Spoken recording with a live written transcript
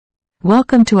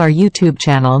Welcome to our YouTube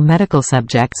channel Medical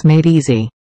Subjects Made Easy.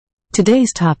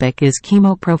 Today's topic is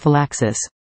chemoprophylaxis.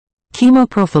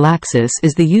 Chemoprophylaxis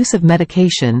is the use of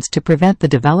medications to prevent the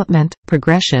development,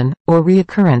 progression, or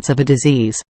reoccurrence of a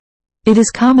disease. It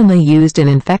is commonly used in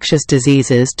infectious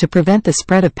diseases to prevent the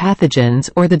spread of pathogens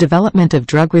or the development of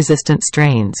drug-resistant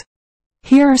strains.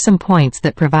 Here are some points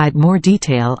that provide more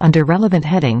detail under relevant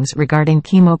headings regarding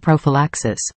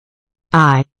chemoprophylaxis.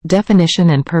 I.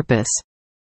 Definition and purpose.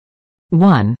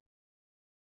 1.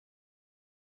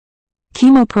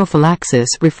 Chemoprophylaxis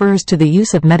refers to the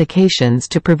use of medications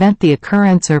to prevent the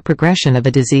occurrence or progression of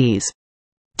a disease.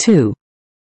 2.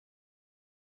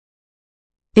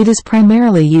 It is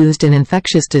primarily used in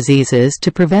infectious diseases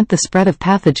to prevent the spread of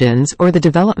pathogens or the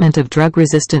development of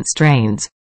drug-resistant strains.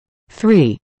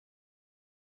 3.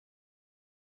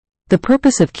 The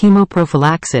purpose of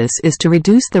chemoprophylaxis is to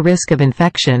reduce the risk of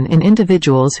infection in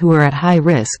individuals who are at high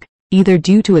risk, either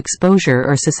due to exposure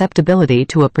or susceptibility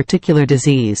to a particular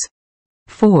disease.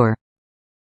 4.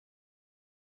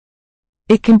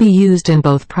 It can be used in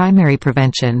both primary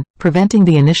prevention, preventing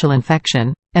the initial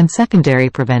infection, and secondary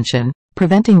prevention,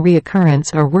 preventing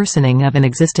reoccurrence or worsening of an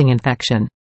existing infection.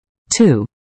 2.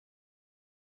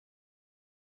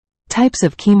 Types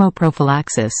of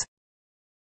chemoprophylaxis.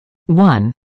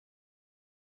 1.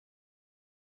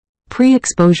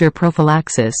 Pre-exposure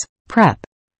prophylaxis, PrEP.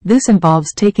 This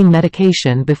involves taking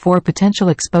medication before potential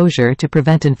exposure to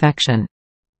prevent infection.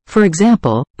 For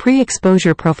example,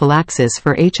 pre-exposure prophylaxis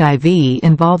for HIV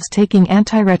involves taking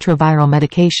antiretroviral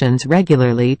medications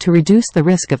regularly to reduce the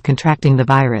risk of contracting the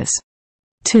virus.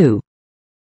 2.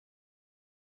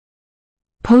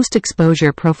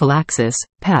 Post-exposure prophylaxis,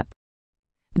 PEP.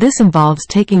 This involves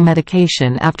taking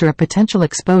medication after a potential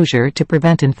exposure to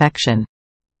prevent infection.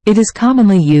 It is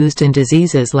commonly used in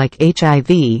diseases like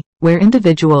HIV, where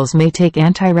individuals may take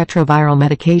antiretroviral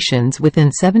medications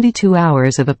within 72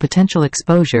 hours of a potential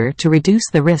exposure to reduce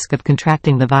the risk of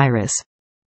contracting the virus.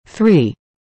 3.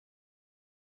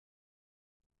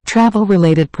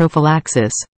 Travel-related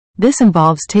prophylaxis. This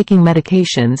involves taking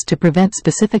medications to prevent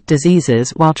specific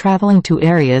diseases while traveling to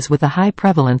areas with a high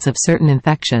prevalence of certain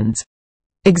infections.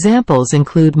 Examples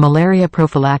include malaria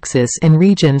prophylaxis in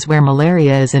regions where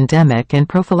malaria is endemic and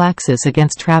prophylaxis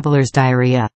against travelers'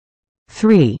 diarrhea.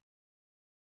 3.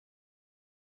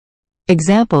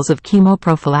 Examples of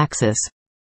chemoprophylaxis.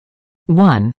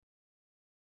 1.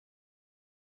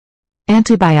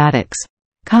 Antibiotics.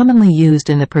 Commonly used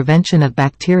in the prevention of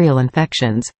bacterial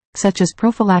infections, such as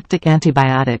prophylactic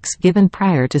antibiotics given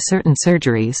prior to certain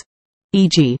surgeries,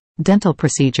 e.g., dental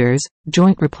procedures,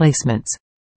 joint replacements.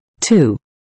 2.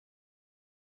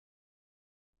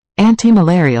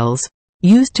 Antimalarials,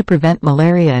 used to prevent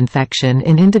malaria infection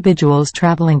in individuals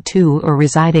traveling to or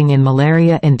residing in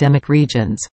malaria-endemic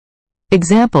regions.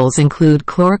 Examples include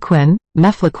chloroquine,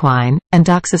 mefloquine, and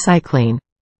doxycycline.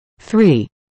 3.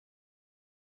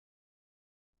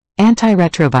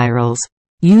 Antiretrovirals,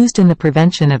 used in the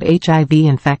prevention of HIV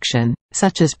infection,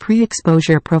 such as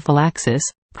pre-exposure prophylaxis,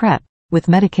 PrEP, with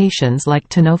medications like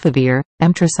tenofovir,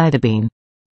 emtricitabine.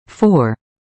 4.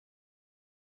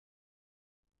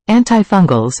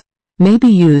 Antifungals, may be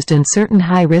used in certain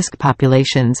high-risk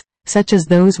populations, such as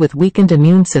those with weakened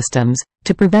immune systems,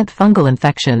 to prevent fungal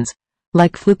infections,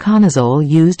 like fluconazole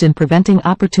used in preventing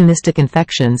opportunistic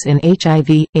infections in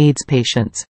HIV/AIDS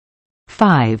patients.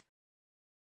 5.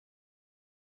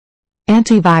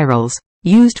 Antivirals,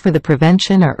 used for the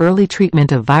prevention or early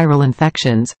treatment of viral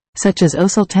infections, such as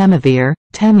oseltamivir,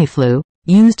 Tamiflu,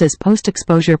 used as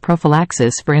post-exposure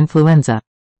prophylaxis for influenza.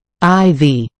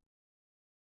 IV.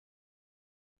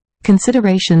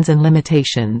 Considerations and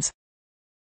limitations.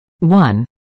 1.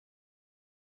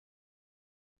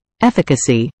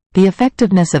 Efficacy. The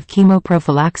effectiveness of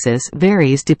chemoprophylaxis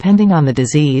varies depending on the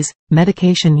disease,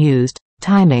 medication used,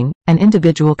 timing, and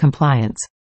individual compliance.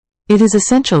 It is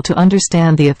essential to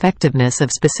understand the effectiveness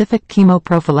of specific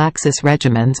chemoprophylaxis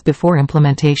regimens before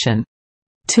implementation.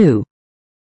 2.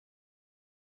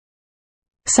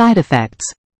 Side effects.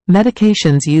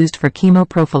 Medications used for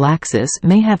chemoprophylaxis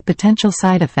may have potential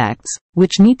side effects,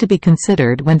 which need to be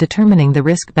considered when determining the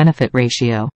risk-benefit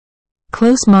ratio.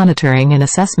 Close monitoring and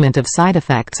assessment of side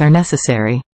effects are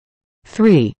necessary.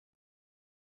 3.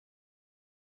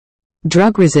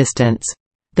 Drug resistance.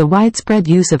 The widespread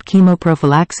use of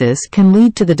chemoprophylaxis can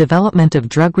lead to the development of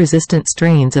drug-resistant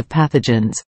strains of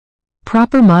pathogens.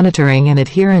 Proper monitoring and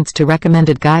adherence to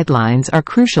recommended guidelines are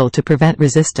crucial to prevent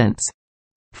resistance.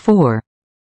 4.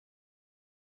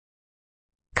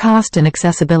 Cost and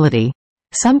accessibility.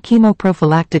 Some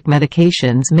chemoprophylactic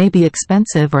medications may be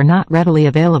expensive or not readily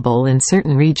available in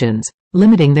certain regions,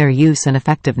 limiting their use and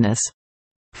effectiveness.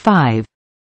 5.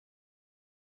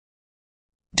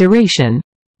 Duration.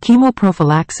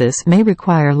 Chemoprophylaxis may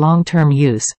require long-term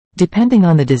use, depending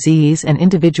on the disease and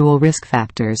individual risk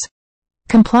factors.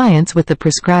 Compliance with the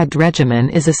prescribed regimen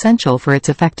is essential for its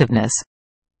effectiveness.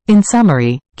 In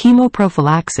summary,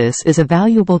 chemoprophylaxis is a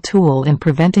valuable tool in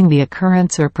preventing the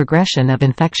occurrence or progression of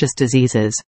infectious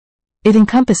diseases. It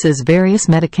encompasses various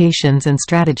medications and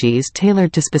strategies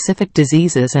tailored to specific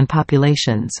diseases and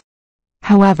populations.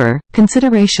 However,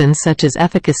 considerations such as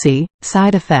efficacy,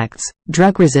 side effects,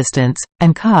 drug resistance,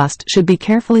 and cost should be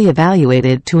carefully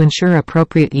evaluated to ensure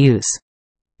appropriate use.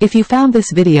 If you found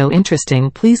this video interesting,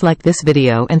 please like this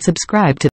video and subscribe to